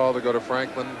expect the ball to go to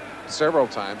Franklin several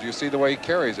times. You see the way he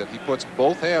carries it. He puts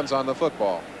both hands on the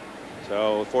football.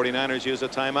 So 49ers use a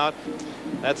timeout.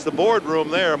 That's the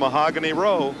boardroom there, Mahogany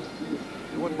Row.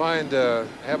 You wouldn't mind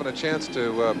having a chance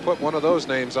to put one of those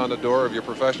names on the door of your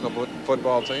professional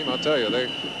football team. I'll tell you,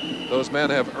 those men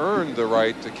have earned the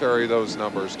right to carry those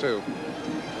numbers too.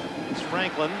 It's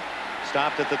Franklin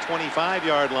stopped at the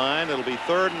 25-yard line. It'll be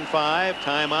 3rd and 5,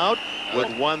 timeout with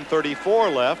 1:34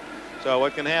 left. So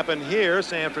what can happen here?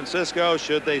 San Francisco,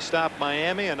 should they stop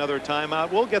Miami, another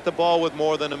timeout. We'll get the ball with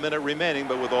more than a minute remaining,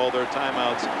 but with all their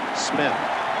timeouts spent.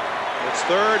 It's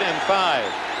 3rd and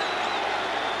 5.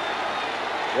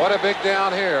 What a big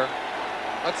down here.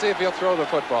 Let's see if he'll throw the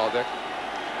football, Dick.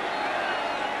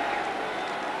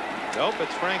 Nope,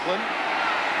 it's Franklin.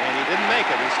 And he didn't make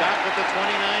it. He stopped at the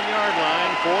 29-yard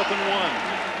line, 4th and 1.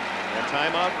 And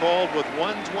timeout called with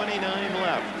 1:29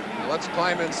 left. Now let's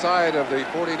climb inside of the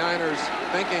 49ers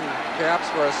thinking caps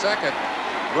for a second.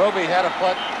 Roby had a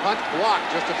punt block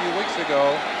just a few weeks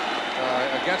ago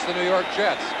against the New York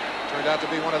Jets. Turned out to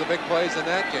be one of the big plays in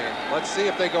that game. Let's see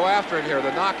if they go after him here.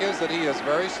 The knock is that he is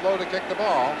very slow to kick the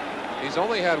ball. He's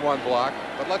only had one block,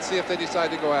 but let's see if they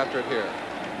decide to go after it here.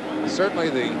 Certainly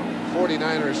the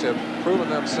 49ers have proven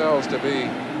themselves to be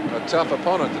a tough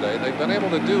opponent today. They've been able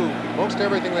to do most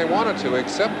everything they wanted to,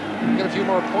 except get a few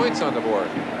more points on the board.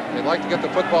 They'd like to get the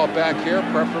football back here,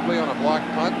 preferably on a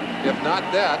blocked punt. If not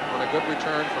that, on a good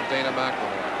return from Dana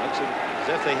McElroy. As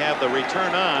if they have the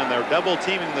return on. They're double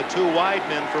teaming the 2 wide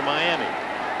men for Miami.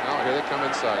 Now here they come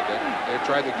inside. They've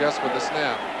tried to guess with the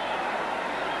snap.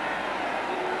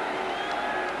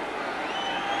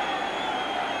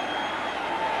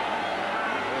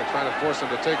 They're trying to force them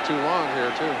to take too long here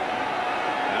too.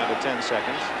 Down to 10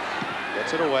 seconds.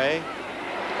 Gets it away.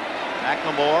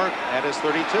 McLemore at his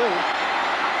 32.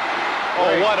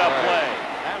 Oh, what a play.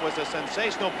 That was a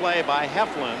sensational play by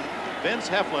Heflin, Vince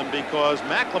Heflin, because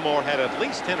McLemore had at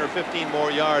least 10 or 15 more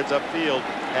yards upfield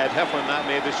had Heflin not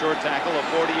made the short tackle. A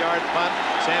 40-yard punt.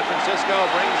 San Francisco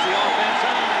brings the offense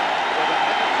on with a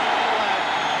minute left.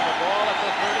 The ball at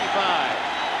the 35.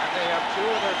 And they have 2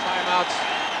 of their timeouts.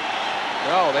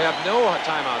 No, they have no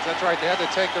timeouts. That's right. They had to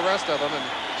take the rest of them and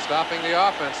stopping the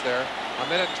offense there. A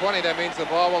minute 20. That means the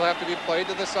ball will have to be played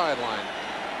to the sideline.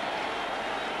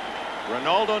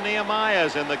 Ronaldo Nehemiah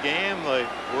is in the game. The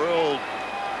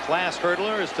world-class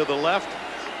hurdler is to the left.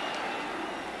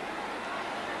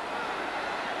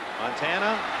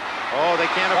 Montana. Oh, they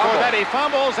can't afford that. He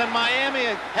fumbles, and Miami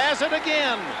has it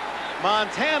again.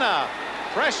 Montana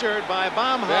pressured by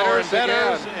Baumhauer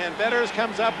and Betters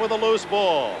comes up with a loose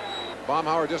ball.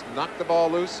 Baumhauer just knocked the ball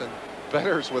loose, and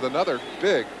Betters with another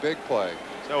big play.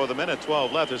 So with a minute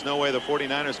 12 left, there's no way the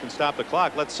 49ers can stop the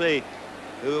clock. Let's see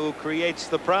who creates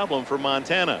the problem for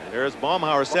Montana. There's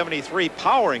Baumhauer, 73,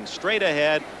 powering straight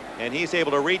ahead, and he's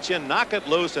able to reach in, knock it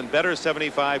loose, and Betters,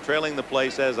 75, trailing the play,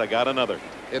 says, I got another.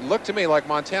 It looked to me like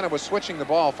Montana was switching the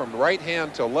ball from right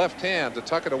hand to left hand to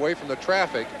tuck it away from the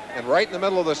traffic, and right in the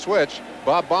middle of the switch,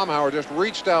 Bob Baumhauer just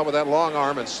reached out with that long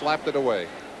arm and slapped it away.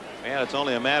 And it's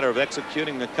only a matter of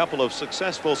executing a couple of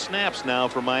successful snaps now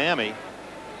for Miami.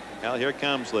 Well, here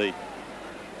comes the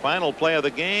final play of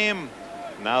the game.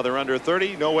 Now they're under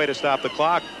 30, no way to stop the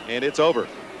clock, and it's over.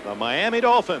 The Miami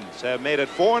Dolphins have made it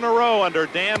 4 in a row under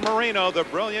Dan Marino, the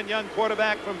brilliant young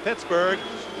quarterback from Pittsburgh.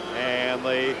 And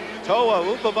the Toa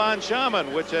Upavan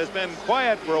Shaman, which has been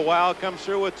quiet for a while, comes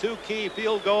through with 2 key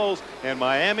field goals. And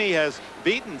Miami has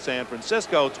beaten San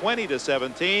Francisco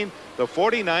 20-17. The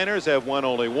 49ers have won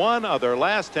only 1 of their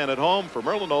last 10 at home. For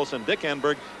Merlin Olsen, Dick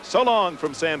Enberg, so long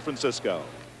from San Francisco.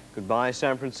 Goodbye,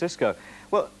 San Francisco.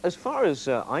 Well, as far as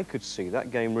I could see,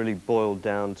 that game really boiled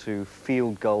down to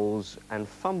field goals and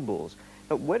fumbles.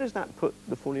 But where does that put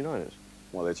the 49ers?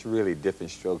 Well, it's really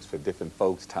different strokes for different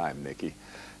folks' time, Nicky.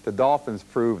 The Dolphins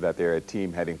prove that they're a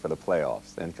team heading for the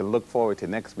playoffs and can look forward to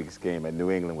next week's game at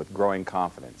New England with growing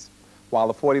confidence, while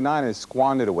the 49ers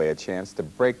squandered away a chance to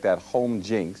break that home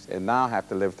jinx and now have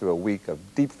to live through a week of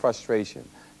deep frustration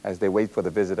as they wait for the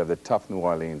visit of the tough New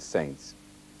Orleans Saints.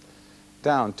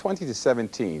 Down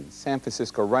 20-17, San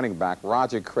Francisco running back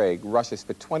Roger Craig rushes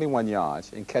for 21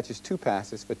 yards and catches 2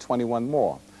 passes for 21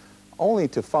 more, only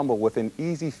to fumble within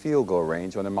easy field goal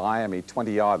range on the Miami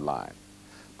 20-yard line.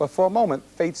 But for a moment,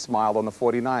 fate smiled on the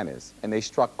 49ers, and they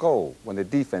struck gold when the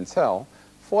defense held,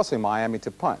 forcing Miami to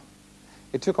punt.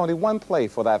 It took only 1 play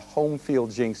for that home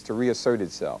field jinx to reassert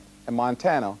itself, and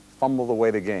Montana fumbled away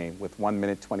the game with 1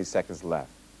 minute 20 seconds left.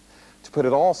 To put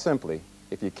it all simply,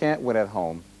 if you can't win at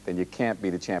home, then you can't be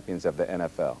the champions of the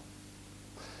NFL.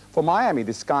 For Miami,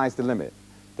 the sky's the limit.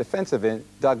 Defensive end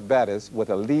Doug Betters, with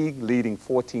a league-leading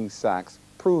 14 sacks,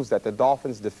 proves that the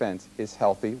Dolphins' defense is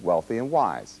healthy, wealthy, and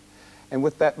wise. And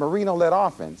with that Marino-led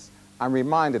offense, I'm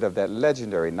reminded of that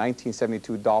legendary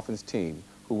 1972 Dolphins team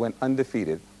who went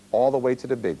undefeated all the way to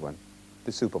the big one,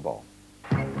 the Super Bowl.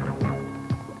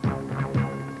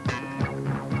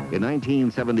 In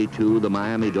 1972, the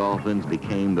Miami Dolphins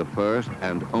became the first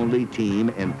and only team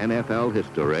in NFL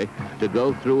history to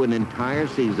go through an entire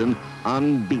season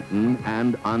unbeaten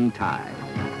and untied.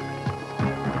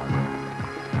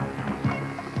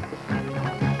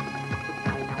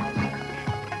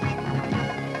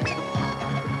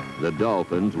 The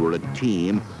Dolphins were a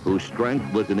team whose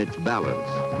strength was in its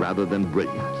balance rather than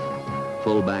brilliance.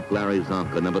 Fullback Larry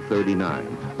Zonka, number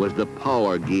 39, was the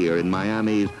power gear in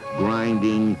Miami's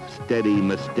grinding, steady,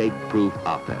 mistake-proof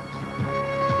offense.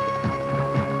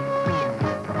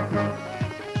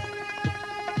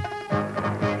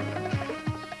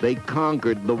 They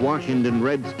conquered the Washington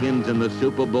Redskins in the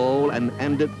Super Bowl and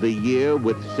ended the year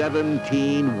with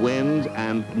 17 wins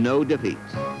and no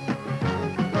defeats.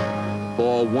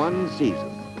 For one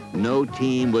season, no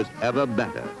team was ever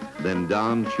better than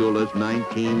Don Shula's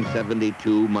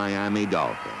 1972 Miami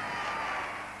Dolphins.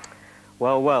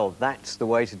 Well, that's the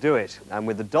way to do it. And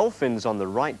with the Dolphins on the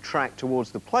right track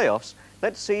towards the playoffs,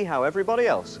 let's see how everybody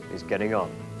else is getting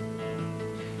on.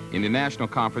 In the National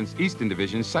Conference Eastern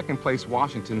Division, second-place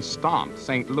Washington stomped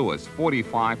St. Louis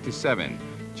 45-7.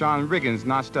 John Riggins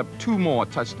notched up 2 more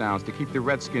touchdowns to keep the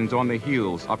Redskins on their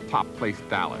heels of top-place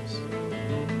Dallas.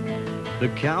 The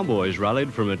Cowboys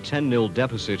rallied from a 10-0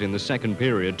 deficit in the second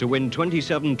period to win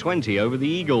 27-20 over the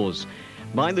Eagles.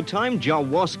 By the time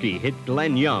Jaworski hit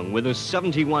Glenn Young with a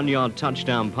 71-yard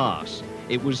touchdown pass,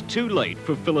 it was too late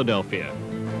for Philadelphia.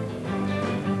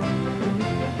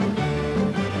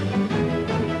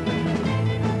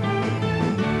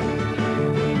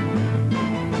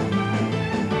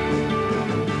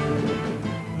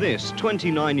 This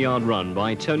 29-yard run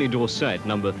by Tony Dorsett,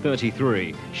 number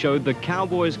 33, showed the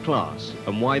Cowboys' class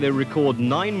and why they record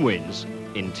 9 wins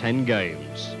in 10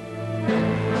 games.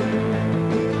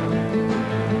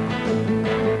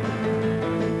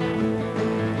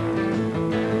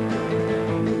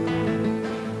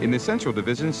 In the Central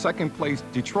Division, second place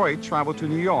Detroit traveled to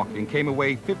New York and came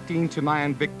away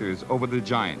 15-9 victors over the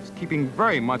Giants, keeping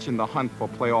very much in the hunt for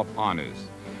playoff honors.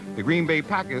 The Green Bay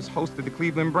Packers hosted the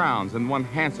Cleveland Browns and won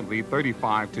handsomely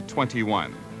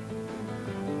 35-21.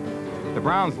 The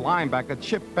Browns linebacker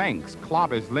Chip Banks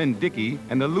clobbers Len Dickey,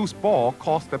 and the loose ball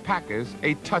cost the Packers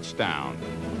a touchdown.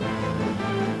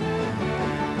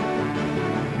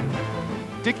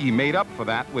 Dickey made up for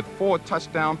that with 4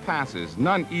 touchdown passes,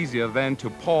 none easier than to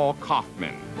Paul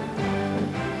Kaufman.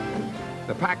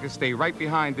 The Packers stay right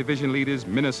behind division leaders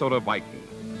Minnesota Vikings.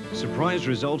 Surprise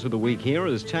result of the week here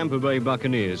as Tampa Bay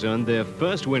Buccaneers earned their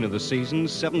first win of the season,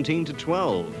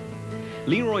 17-12.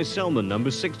 Leroy Selman,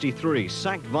 number 63,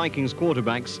 sacked Vikings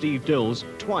quarterback Steve Dills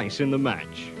twice in the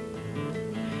match.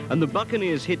 And the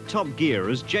Buccaneers hit top gear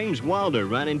as James Wilder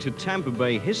ran into Tampa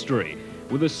Bay history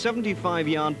with a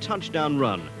 75-yard touchdown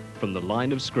run from the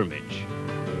line of scrimmage.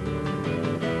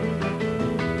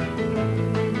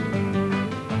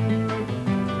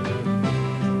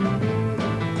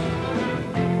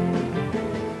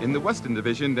 In the Western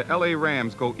Division, the LA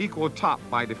Rams go equal top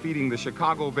by defeating the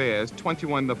Chicago Bears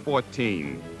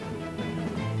 21-14.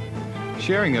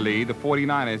 Sharing the lead, the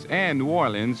 49ers and New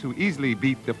Orleans, who easily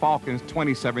beat the Falcons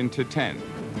 27-10.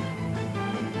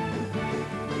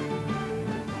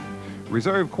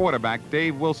 Reserve quarterback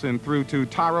Dave Wilson threw to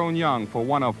Tyrone Young for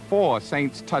one of 4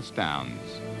 Saints touchdowns.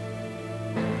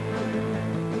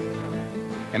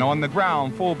 And on the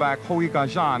ground, fullback Howie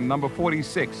Gajan, number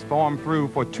 46, stormed through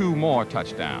for 2 more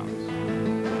touchdowns.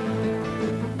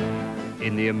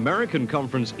 In the American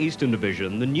Conference Eastern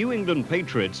Division, the New England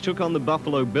Patriots took on the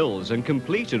Buffalo Bills and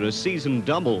completed a season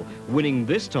double, winning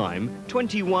this time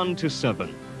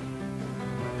 21-7.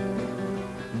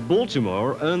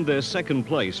 Baltimore earned their second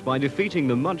place by defeating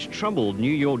the much-troubled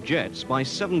New York Jets by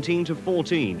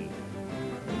 17-14.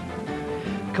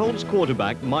 Colts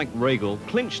quarterback Mike Ragle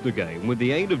clinched the game with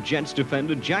the aid of Jets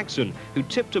defender Jackson, who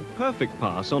tipped a perfect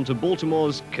pass onto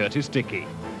Baltimore's Curtis Dickey.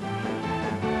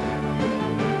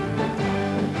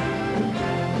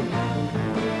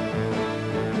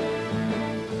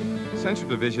 Central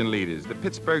Division leaders, the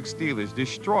Pittsburgh Steelers,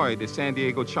 destroyed the San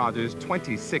Diego Chargers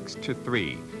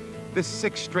 26-3. This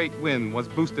 6th straight win was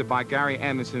boosted by Gary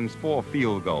Anderson's 4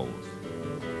 field goals.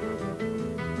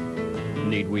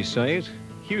 Need we say it?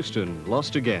 Houston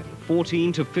lost again,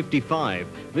 14-55,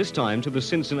 this time to the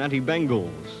Cincinnati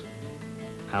Bengals.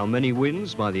 How many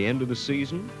wins by the end of the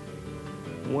season?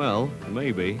 Well,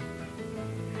 maybe.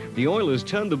 The Oilers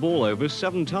turned the ball over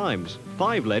 7 times.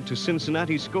 5 led to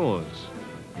Cincinnati scores.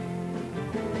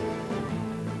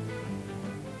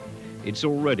 It's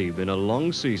already been a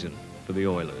long season for the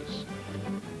Oilers.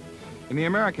 In the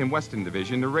American Western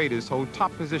Division, the Raiders hold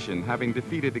top position, having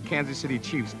defeated the Kansas City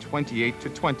Chiefs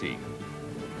 28-20.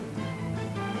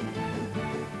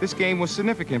 This game was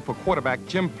significant for quarterback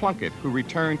Jim Plunkett, who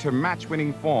returned to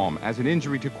match-winning form as an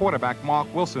injury to quarterback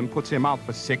Mark Wilson puts him out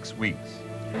for 6 weeks.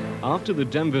 After the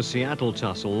Denver-Seattle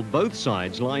tussle, both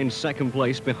sides lined second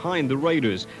place behind the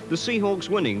Raiders, the Seahawks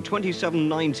winning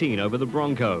 27-19 over the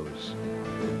Broncos.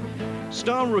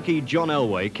 Star rookie John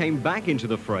Elway came back into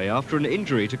the fray after an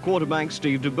injury to quarterback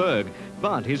Steve DeBerg,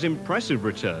 but his impressive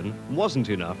return wasn't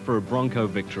enough for a Bronco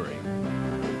victory.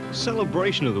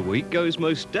 Celebration of the week goes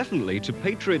most definitely to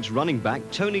Patriots running back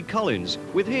Tony Collins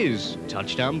with his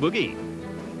touchdown boogie.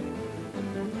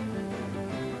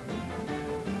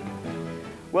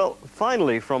 Well,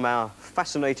 finally, from our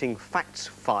fascinating facts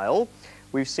file,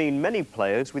 we've seen many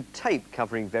players with tape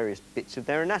covering various bits of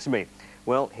their anatomy.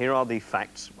 Well, here are the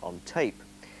facts on tape.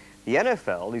 The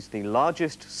NFL is the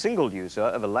largest single user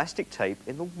of elastic tape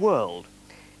in the world.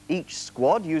 Each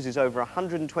squad uses over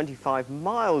 125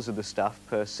 miles of the stuff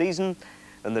per season,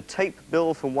 and the tape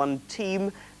bill for one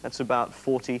team, that's about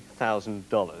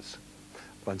 $40,000.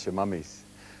 Bunch of mummies.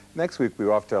 Next week,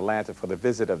 we're off to Atlanta for the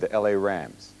visit of the LA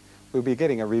Rams. We'll be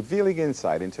getting a revealing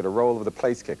insight into the role of the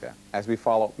place kicker as we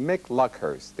follow Mick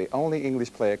Luckhurst, the only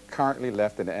English player currently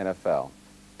left in the NFL,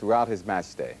 throughout his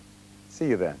match day. See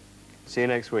you then. See you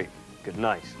next week. Good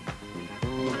night.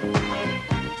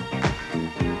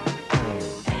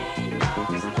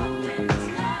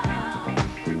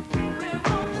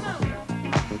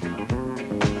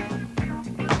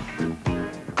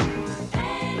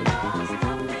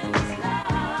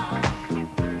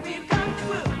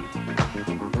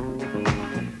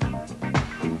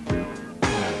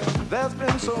 There's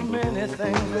been so many many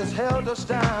things that's held us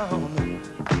down,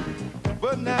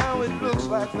 but now it looks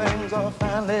like things are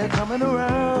finally coming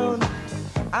around.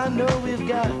 I know we've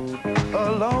got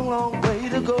a long, long way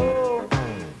to go,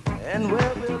 and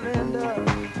where we'll end up,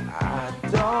 I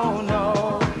don't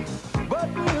know. But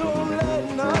we won't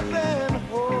let nothing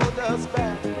hold us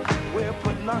back. We're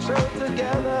putting our show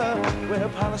together, we're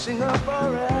polishing up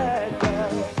our act.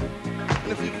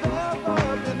 And if you've ever